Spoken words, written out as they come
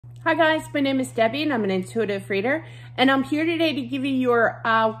Hi guys, my name is Debbie and I'm an intuitive reader, and I'm here today to give you your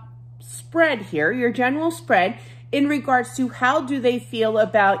spread here, your general spread in regards to how do they feel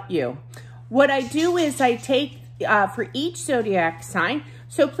about you. What I do is I take for each zodiac sign,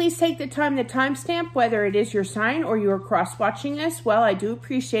 so please take the time to timestamp whether it is your sign or you're cross-watching as well. I do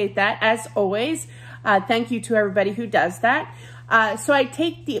appreciate that as always. Thank you to everybody who does that. So I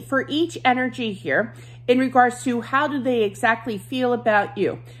take for each energy here in regards to how do they exactly feel about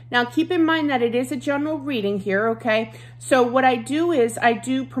you. Now, keep in mind that it is a general reading here, okay? So what I do is I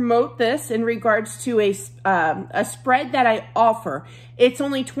do promote this in regards to a spread that I offer. It's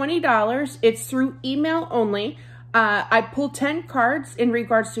only $20. It's through email only. I pull 10 cards in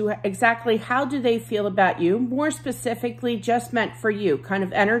regards to exactly how do they feel about you, more specifically just meant for you, kind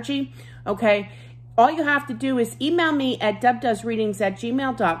of energy, okay? All you have to do is email me at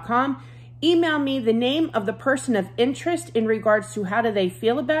debdoesreadings@gmail.com. Email me the name of the person of interest in regards to how do they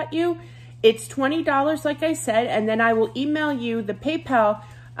feel about you. It's $20, like I said, and then I will email you the PayPal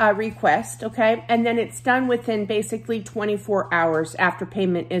request, okay? And then it's done within basically 24 hours after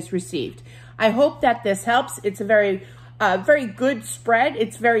payment is received. I hope that this helps. It's a very good spread.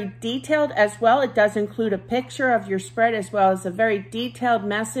 It's very detailed as well. It does include a picture of your spread as well as a very detailed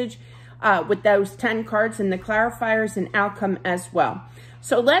message with those 10 cards and the clarifiers and outcome as well.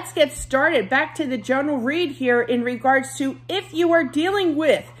 So let's get started. Back to the general read here in regards to if you are dealing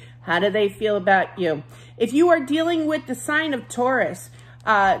with, how do they feel about you? If you are dealing with the sign of Taurus,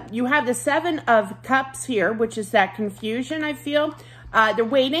 you have the 7 of Cups here, which is that confusion, I feel. They're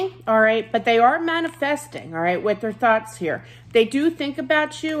waiting, all right, but they are manifesting, all right, with their thoughts here. They do think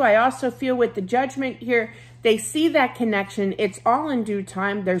about you. I also feel with the Judgment here, they see that connection. It's all in due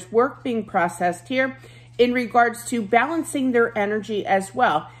time. There's work being processed here in regards to balancing their energy as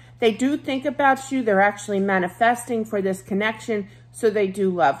well. They do think about you. They're actually manifesting for this connection, so they do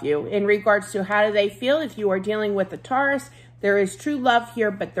love you. In regards to how do they feel, if you are dealing with a Taurus, there is true love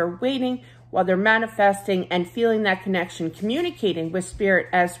here, but they're waiting while they're manifesting and feeling that connection, communicating with Spirit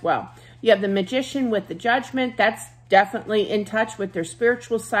as well. You have the Magician with the Judgment. That's definitely in touch with their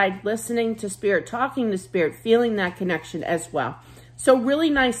spiritual side, listening to Spirit, talking to Spirit, feeling that connection as well. So really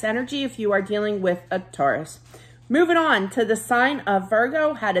nice energy if you are dealing with a Taurus. Moving on to the sign of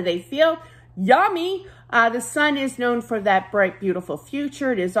Virgo. How do they feel? Yummy! The sun is known for that bright, beautiful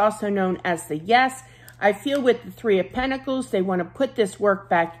future. It is also known as the yes. I feel with the 3 of Pentacles, they want to put this work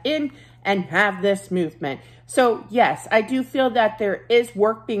back in and have this movement. So yes, I do feel that there is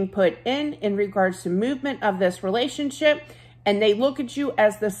work being put in regards to movement of this relationship, and they look at you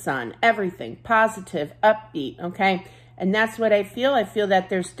as the sun, everything positive, upbeat, okay? And that's what I feel. I feel that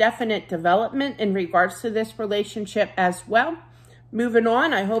there's definite development in regards to this relationship as well. Moving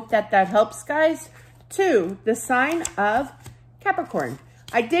on, I hope that that helps, guys, to the sign of Capricorn.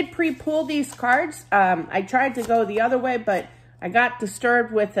 I did pre-pull these cards. I tried to go the other way, but I got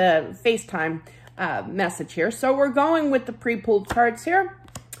disturbed with a FaceTime message here. So we're going with the pre-pulled cards here.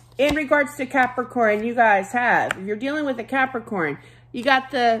 In regards to Capricorn, you guys have, if you're dealing with a Capricorn, you got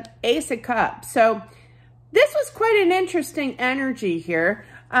the Ace of Cups. So this was quite an interesting energy here.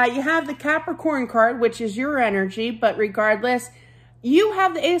 You have the Capricorn card, which is your energy, but regardless, you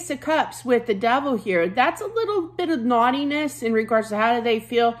have the Ace of Cups with the Devil here. That's a little bit of naughtiness in regards to how do they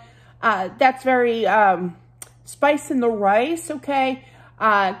feel. That's very spice in the rice, okay?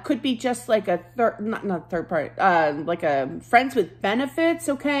 Could be just like a not third part, like a friends with benefits,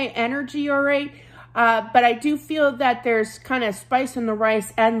 okay? Energy, all right? But I do feel that there's kind of spice in the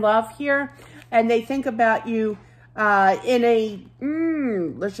rice and love here. And they think about you in a,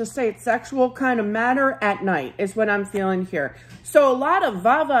 let's just say it's sexual kind of matter at night is what I'm feeling here. So a lot of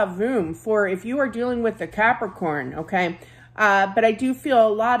va-va-voom for if you are dealing with the Capricorn, okay? But I do feel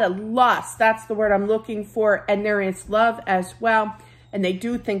a lot of lust. That's the word I'm looking for. And there is love as well. And they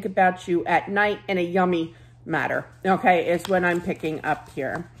do think about you at night in a yummy matter, okay, is what I'm picking up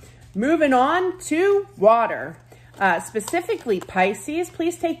here. Moving on to water. Specifically Pisces,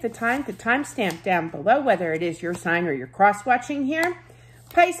 please take the time to timestamp down below whether it is your sign or you're cross-watching here.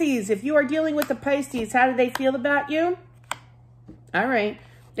 Pisces, if you are dealing with the Pisces, how do they feel about you? All right,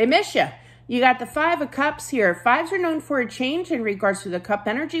 they miss you. You got the 5 of Cups here. 5s are known for a change in regards to the cup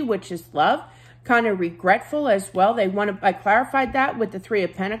energy, which is love, kind of regretful as well. They want to, I clarified that with the 3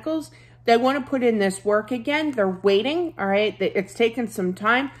 of Pentacles. They want to put in this work again. They're waiting, all right? It's taken some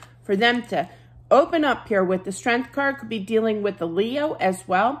time for them to open up here with the Strength card. Could be dealing with the Leo as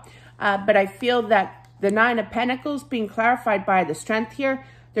well. But I feel that the 9 of Pentacles being clarified by the Strength here,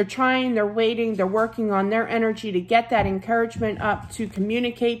 they're trying, they're waiting, they're working on their energy to get that encouragement up, to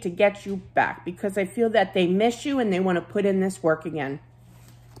communicate, to get you back. Because I feel that they miss you and they want to put in this work again.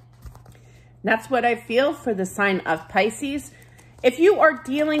 That's what I feel for the sign of Pisces. If you are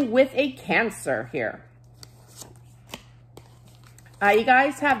dealing with a Cancer here, you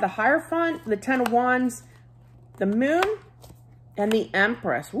guys have the Hierophant, the Ten of Wands, the Moon, and the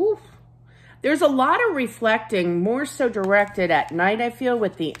Empress. Woo. There's a lot of reflecting, more so directed at night, I feel,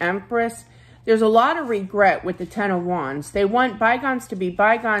 with the Empress. There's a lot of regret with the Ten of Wands. They want bygones to be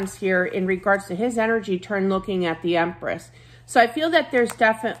bygones here in regards to his energy turn looking at the Empress. So I feel that there's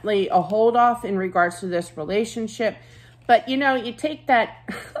definitely a hold off in regards to this relationship. But, you know, you take that...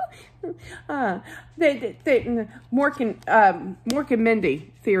 Mork and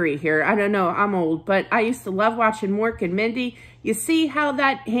Mindy theory here. I don't know, I'm old, but I used to love watching Mork and Mindy. You see how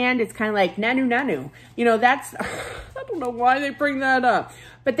that hand is kind of like nanu nanu. You know, that's, I don't know why they bring that up,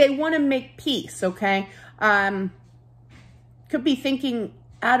 but they want to make peace, okay? Could be thinking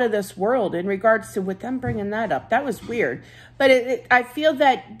out of this world in regards to with them bringing that up. That was weird. But I feel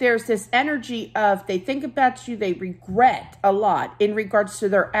that there's this energy of they think about you, they regret a lot in regards to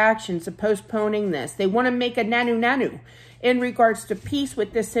their actions of postponing this. They want to make a nanu nanu in regards to peace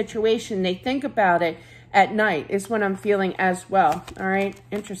with this situation. They think about it at night is what I'm feeling as well. All right,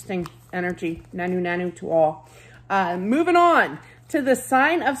 interesting energy. Nanu nanu to all. Moving on to the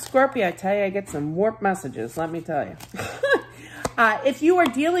sign of Scorpio. I tell you, I get some warped messages, let me tell you. If you are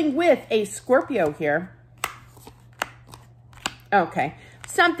dealing with a Scorpio here, okay,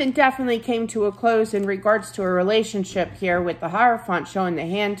 something definitely came to a close in regards to a relationship here with the Hierophant showing the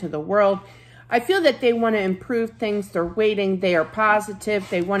hand to the world. I feel that they want to improve things. They're waiting. They are positive.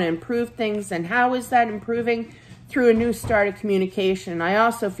 They want to improve things. And how is that improving? Through a new start of communication. I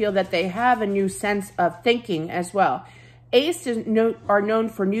also feel that they have a new sense of thinking as well. Aces are known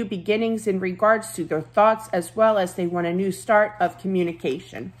for new beginnings in regards to their thoughts, as well as they want a new start of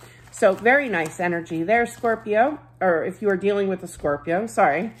communication. So very nice energy there, Scorpio, or if you are dealing with a Scorpio,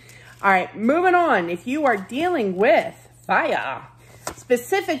 sorry. All right, moving on. If you are dealing with fire,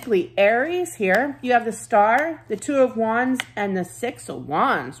 specifically Aries here, you have the Star, the Two of Wands, and the Six of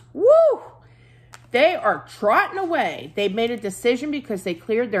Wands. Woo! They are trotting away. They made a decision because they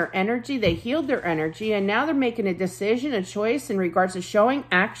cleared their energy. They healed their energy. And now they're making a decision, a choice in regards to showing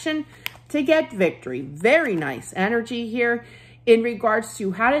action to get victory. Very nice energy here in regards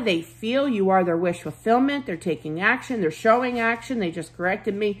to how do they feel. You are their wish fulfillment. They're taking action. They're showing action. They just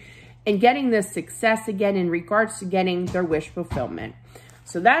corrected me. And getting this success again in regards to getting their wish fulfillment.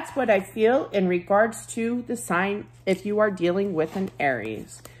 So that's what I feel in regards to the sign if you are dealing with an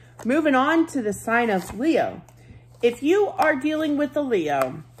Aries. Moving on to the sign of Leo. If you are dealing with a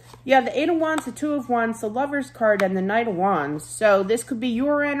Leo, you have the Eight of Wands, the Two of Wands, the Lover's card, and the Knight of Wands. So this could be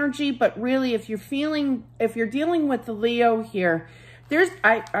your energy, but really if you're dealing with the Leo here, there's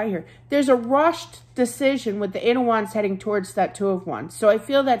a rushed decision with the Eight of Wands heading towards that Two of Wands. So I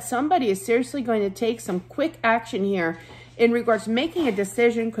feel that somebody is seriously going to take some quick action here in regards to making a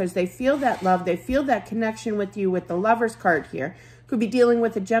decision because they feel that love, they feel that connection with you with the Lover's card here. Could be dealing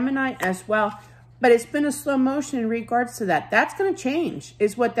with a Gemini as well, but it's been a slow motion in regards to that. That's going to change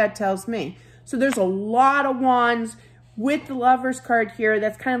is what that tells me. So there's a lot of wands with the Lover's card here.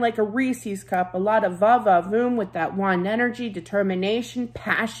 That's kind of like a Reese's cup, a lot of va-va-voom with that wand energy, determination,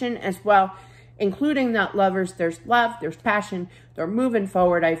 passion as well, including that Lovers. There's love, there's passion. They're moving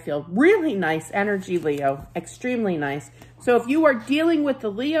forward. I feel really nice energy, Leo, extremely nice. So if you are dealing with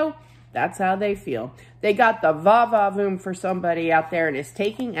the Leo, that's how they feel. They got the va-va-voom for somebody out there and is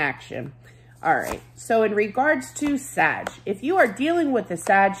taking action. All right. So in regards to Sag, if you are dealing with the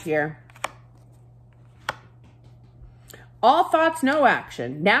Sag here, all thoughts, no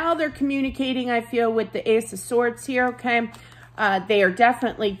action. Now they're communicating, I feel, with the Ace of Swords here, okay? They are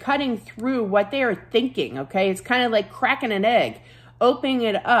definitely cutting through what they are thinking, okay? It's kind of like cracking an egg. Opening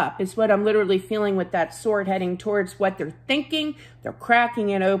it up is what I'm literally feeling with that sword heading towards what they're thinking. They're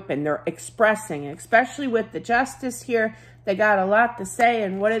cracking it open. They're expressing, especially with the Justice here. They got a lot to say.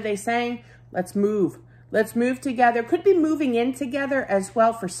 And what are they saying? Let's move. Let's move together. Could be moving in together as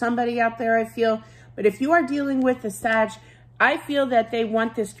well for somebody out there, I feel. But if you are dealing with the Sag, I feel that they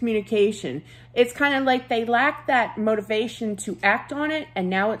want this communication. It's kind of like they lack that motivation to act on it, and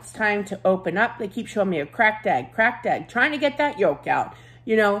now it's time to open up. They keep showing me a cracked egg, trying to get that yolk out,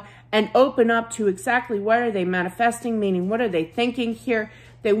 you know, and open up to exactly what are they manifesting, meaning what are they thinking here.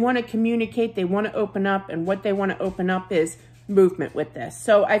 They want to communicate, they want to open up, and what they want to open up is movement with this.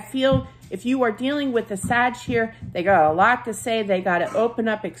 So I feel if you are dealing with the Sag here, they got a lot to say. They got to open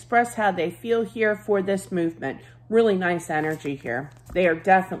up, express how they feel here for this movement. Really nice energy here. They are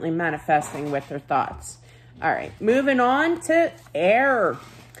definitely manifesting with their thoughts. All right, moving on to air.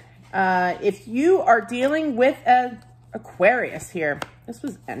 If you are dealing with an Aquarius here, this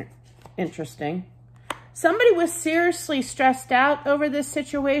was Interesting. Somebody was seriously stressed out over this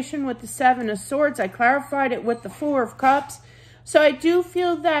situation with the Seven of Swords. I clarified it with the Four of Cups. So I do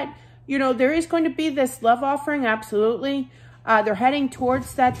feel that, you know, there is going to be this love offering, absolutely. They're heading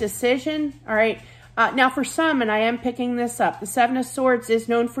towards that decision, all right? Now, for some, and I am picking this up, the Seven of Swords is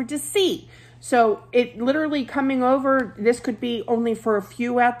known for deceit. So it literally coming over, this could be only for a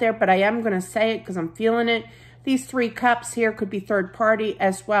few out there, but I am going to say it because I'm feeling it. These Three Cups here could be third party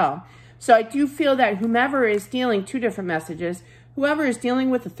as well. So I do feel that whomever is dealing, two different messages, whoever is dealing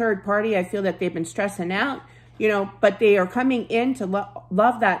with a third party, I feel that they've been stressing out, you know, but they are coming in to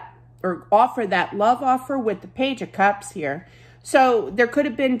love that or offer that love offer with the Page of Cups here. So there could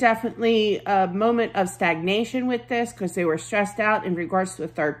have been definitely a moment of stagnation with this because they were stressed out in regards to a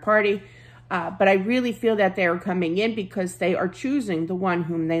third party. But I really feel that they are coming in because they are choosing the one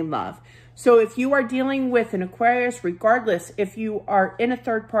whom they love. So if you are dealing with an Aquarius, regardless if you are in a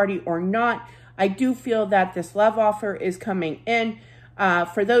third party or not, I do feel that this love offer is coming in.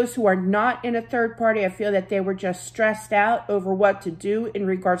 For those who are not in a third party, I feel that they were just stressed out over what to do in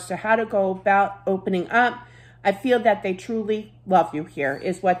regards to how to go about opening up. I feel that they truly love you here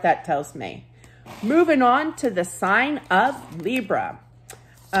is what that tells me. Moving on to the sign of Libra.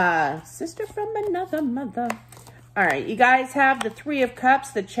 Sister from another mother. All right, you guys have the Three of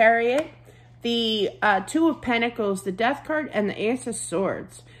Cups, the Chariot, the Two of Pentacles, the Death card, and the Ace of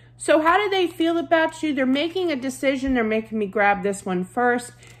Swords. So how do they feel about you? They're making a decision. They're making me grab this one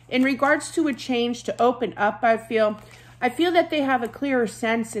first. In regards to a change to open up, I feel that they have a clearer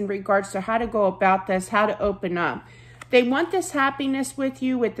sense in regards to how to go about this, how to open up. They want this happiness with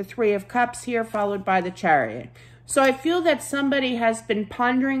you with the Three of Cups here, followed by the Chariot. So I feel that somebody has been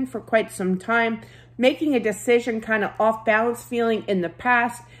pondering for quite some time, making a decision kind of off balance feeling in the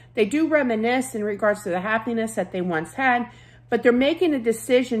past. They do reminisce in regards to the happiness that they once had, but they're making a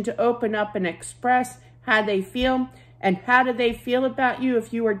decision to open up and express how they feel. And how do they feel about you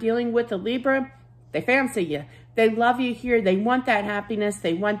if you are dealing with a Libra? They fancy you. They love you here. They want that happiness.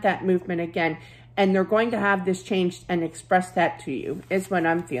 They want that movement again. And they're going to have this change and express that to you is what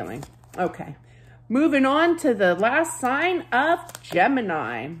I'm feeling. Okay. Moving on to the last sign of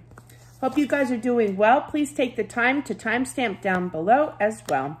Gemini. Hope you guys are doing well. Please take the time to timestamp down below as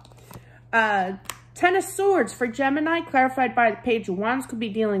well. Ten of Swords for Gemini, clarified by the Page of Wands, could be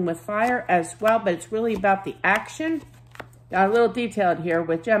dealing with fire as well, but it's really about the action. Got a little detailed here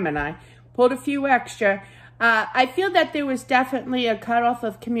with Gemini. Pulled a few extra. I feel that there was definitely a cutoff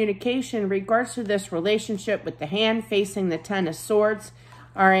of communication in regards to this relationship with the hand facing the Ten of Swords.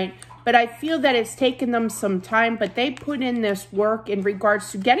 All right. But I feel that it's taken them some time, but they put in this work in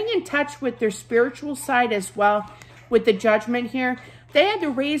regards to getting in touch with their spiritual side as well with the Judgment here. They had to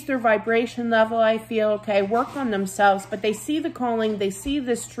raise their vibration level, I feel, okay, work on themselves, but they see the calling, they see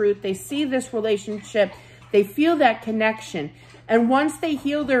this truth, they see this relationship, they feel that connection. And once they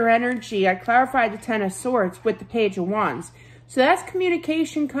heal their energy, I clarified the Ten of Swords with the Page of Wands. So that's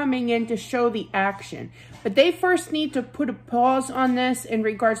communication coming in to show the action. But they first need to put a pause on this in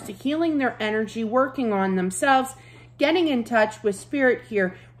regards to healing their energy, working on themselves, getting in touch with spirit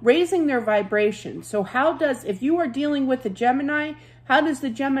here, raising their vibration. So how does, if you are dealing with a Gemini, how does the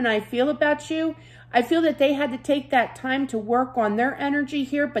Gemini feel about you? I feel that they had to take that time to work on their energy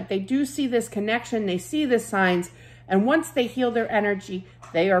here, but they do see this connection. They see the signs. And once they heal their energy,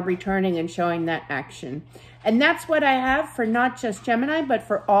 they are returning and showing that action. And that's what I have for not just Gemini, but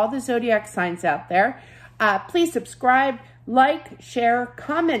for all the zodiac signs out there. Please subscribe, like, share,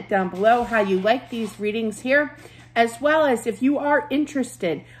 comment down below how you like these readings here. As well as if you are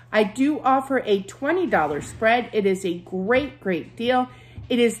interested, I do offer a $20 spread. It is a great, great deal.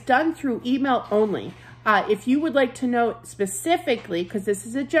 It is done through email only. If you would like to know specifically, because this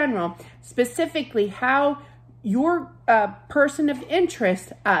is a general, specifically how your person of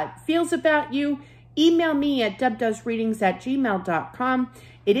interest feels about you, email me at debdoesreadings@gmail.com.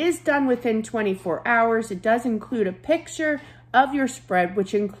 It is done within 24 hours. It does include a picture of your spread,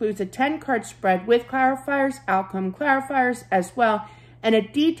 which includes a 10-card spread with clarifiers, outcome clarifiers as well, and a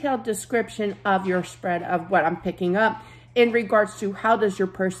detailed description of your spread of what I'm picking up in regards to how does your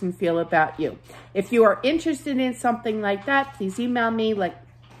person feel about you. If you are interested in something like that, please email me, like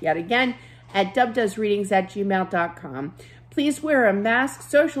yet again, at debdoesreadings@gmail.com. Please wear a mask,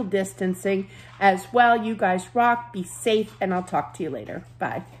 social distancing as well. You guys rock, be safe, and I'll talk to you later.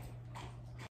 Bye.